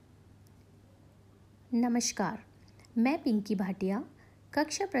नमस्कार, मैं पिंकी भाटिया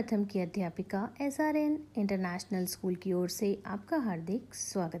कक्षा प्रथम की अध्यापिका SRN इंटरनेशनल स्कूल की ओर से आपका हार्दिक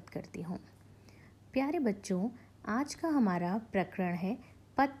स्वागत करती हूँ। प्यारे बच्चों, आज का हमारा प्रकरण है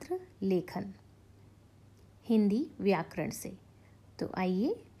पत्र लेखन, हिंदी व्याकरण से। तो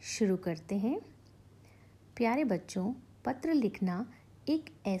आइए शुरू करते हैं। प्यारे बच्चों, पत्र लिखना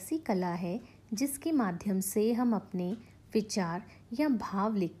एक ऐसी कला है जिसके माध्यम से हम अपने विचार या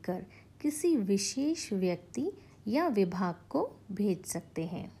भाव लिखकर किसी विशेष व्यक्ति या विभाग को भेज सकते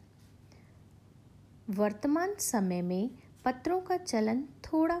हैं। वर्तमान समय में पत्रों का चलन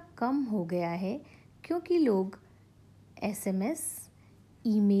थोड़ा कम हो गया है क्योंकि लोग SMS,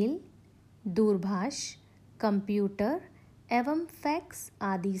 ईमेल, दूरभाष, कंप्यूटर एवं फैक्स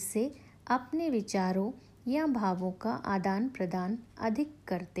आदि से अपने विचारों या भावों का आदान प्रदान अधिक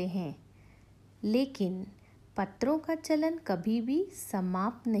करते हैं। लेकिन पत्रों का चलन कभी भी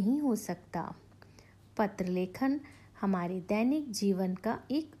समाप्त नहीं हो सकता। पत्र लेखन हमारे दैनिक जीवन का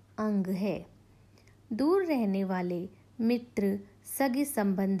एक अंग है। दूर रहने वाले मित्र, सगे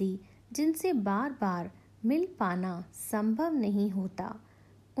संबंधी जिनसे बार बार मिल पाना संभव नहीं होता,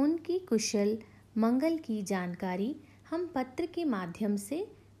 उनकी कुशल मंगल की जानकारी हम पत्र के माध्यम से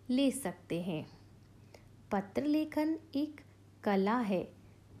ले सकते हैं। पत्र लेखन एक कला है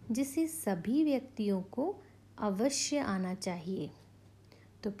जिसे सभी व्यक्तियों को अवश्य आना चाहिए।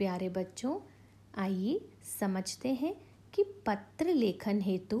 तो प्यारे बच्चों, आइए समझते हैं कि पत्र लेखन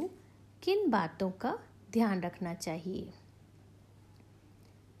हेतु किन बातों का ध्यान रखना चाहिए।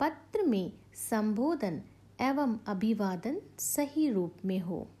 पत्र में संबोधन एवं अभिवादन सही रूप में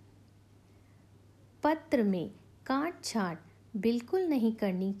हो। पत्र में काट छाट बिल्कुल नहीं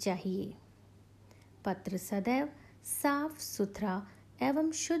करनी चाहिए। पत्र सदैव साफ सुथरा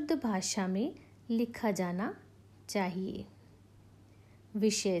एवं शुद्ध भाषा में लिखा जाना चाहिए।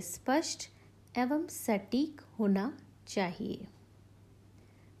 विषय स्पष्ट एवं सटीक होना चाहिए।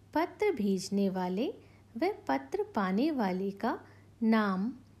 पत्र भेजने वाले व पत्र पाने वाले का नाम,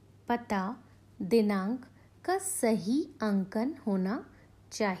 पता, दिनांक का सही अंकन होना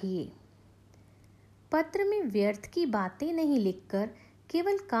चाहिए। पत्र में व्यर्थ की बातें नहीं लिखकर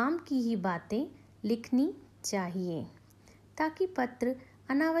केवल काम की ही बातें लिखनी चाहिए ताकि पत्र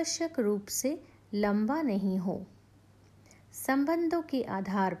अनावश्यक रूप से लंबा नहीं हो। संबंधों के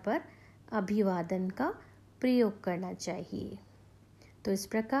आधार पर अभिवादन का प्रयोग करना चाहिए। तो इस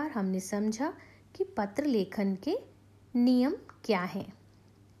प्रकार हमने समझा कि पत्र लेखन के नियम क्या हैं।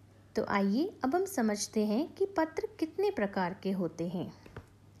 तो आइए अब हम समझते हैं कि पत्र कितने प्रकार के होते हैं।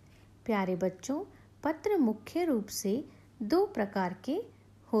 प्यारे बच्चों, पत्र मुख्य रूप से 2 प्रकार के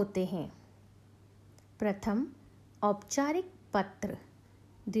होते हैं। प्रथम औपचारिक पत्र,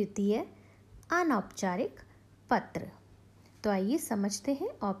 द्वितीय अनौपचारिक पत्र। तो आइए समझते हैं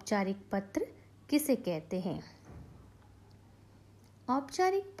औपचारिक पत्र किसे कहते हैं।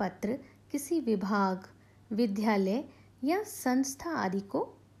 औपचारिक पत्र किसी विभाग, विद्यालय या संस्था आदि को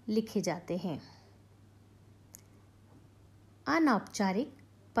लिखे जाते हैं। अनौपचारिक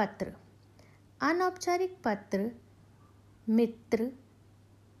पत्र, अनौपचारिक पत्र मित्र,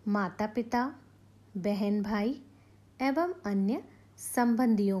 माता पिता, बहन भाई एवं अन्य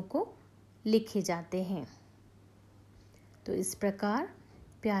संबंधियों को लिखे जाते हैं। तो इस प्रकार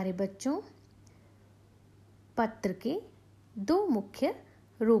प्यारे बच्चों, पत्र के 2 मुख्य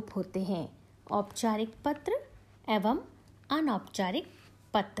रूप होते हैं, औपचारिक पत्र एवं अनौपचारिक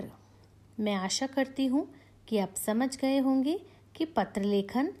पत्र। मैं आशा करती हूँ कि आप समझ गए होंगे कि पत्र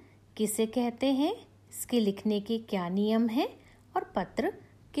लेखन किसे कहते हैं, इसके लिखने के क्या नियम हैं और पत्र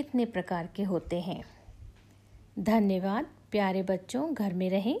कितने प्रकार के होते हैं। धन्यवाद प्यारे बच्चों, घर में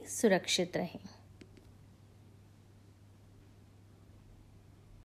रहें, सुरक्षित रहें।